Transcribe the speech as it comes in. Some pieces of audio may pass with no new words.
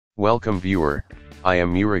Welcome viewer, I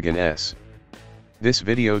am Murugan S. This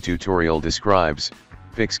video tutorial describes,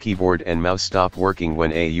 fix keyboard and mouse stop working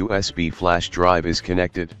when a USB flash drive is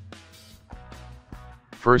connected.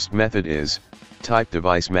 First method is, type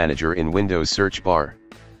Device Manager in Windows search bar.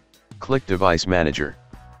 Click Device Manager.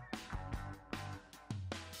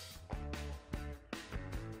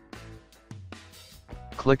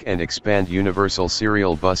 Click and expand Universal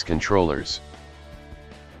Serial Bus Controllers.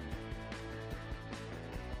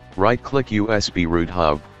 Right-click USB Root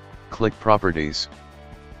Hub, click Properties.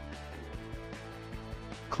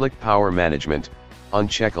 Click Power Management,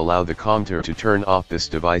 uncheck Allow the COMTER to turn off this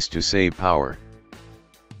device to save power.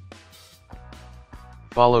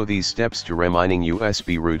 Follow these steps to remaining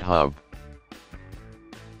USB Root Hub.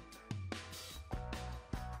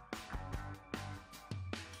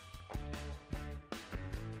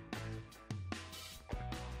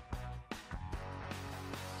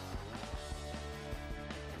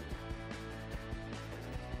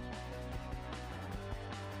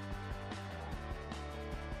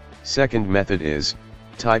 Second method is,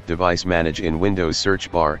 type Device Manage in Windows search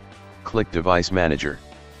bar, click Device Manager.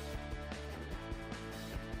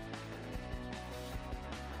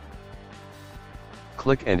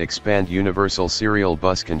 Click and expand Universal Serial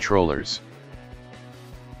Bus Controllers.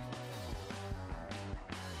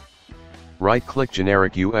 Right-click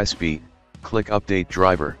Generic USB, click Update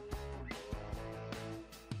Driver.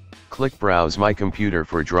 Click Browse My Computer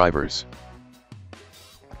for drivers.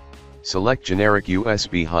 Select Generic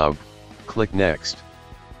USB Hub, click Next.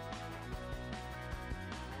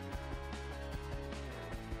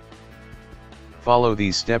 Follow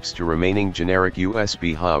these steps to remaining generic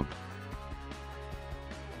USB hub.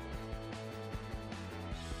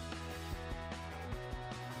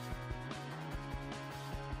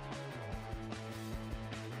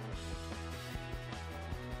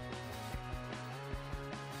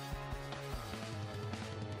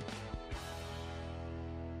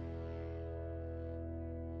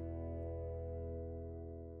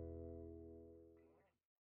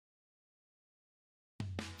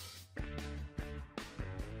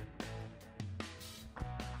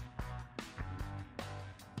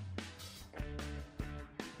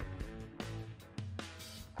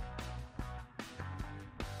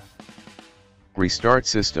 Restart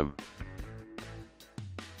system.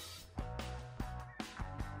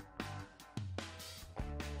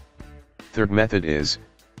 Third method is,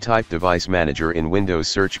 type Device Manager in Windows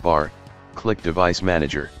search bar, click Device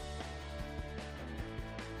Manager.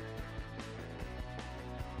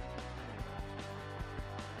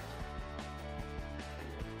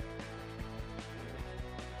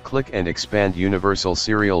 Click and expand Universal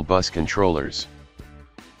Serial Bus Controllers.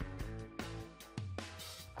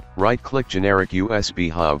 Right-click Generic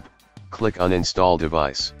USB Hub, click Uninstall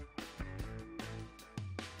Device.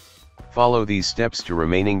 Follow these steps to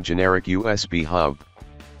remaining generic USB hub.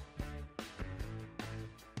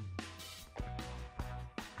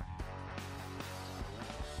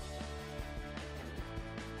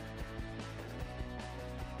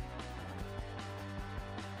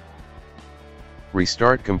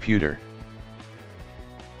 Restart computer.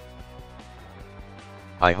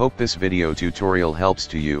 I hope this video tutorial helps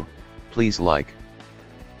to you. Please like,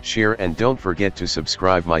 share and don't forget to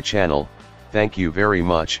subscribe my channel. Thank you very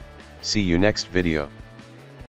much. See you next video.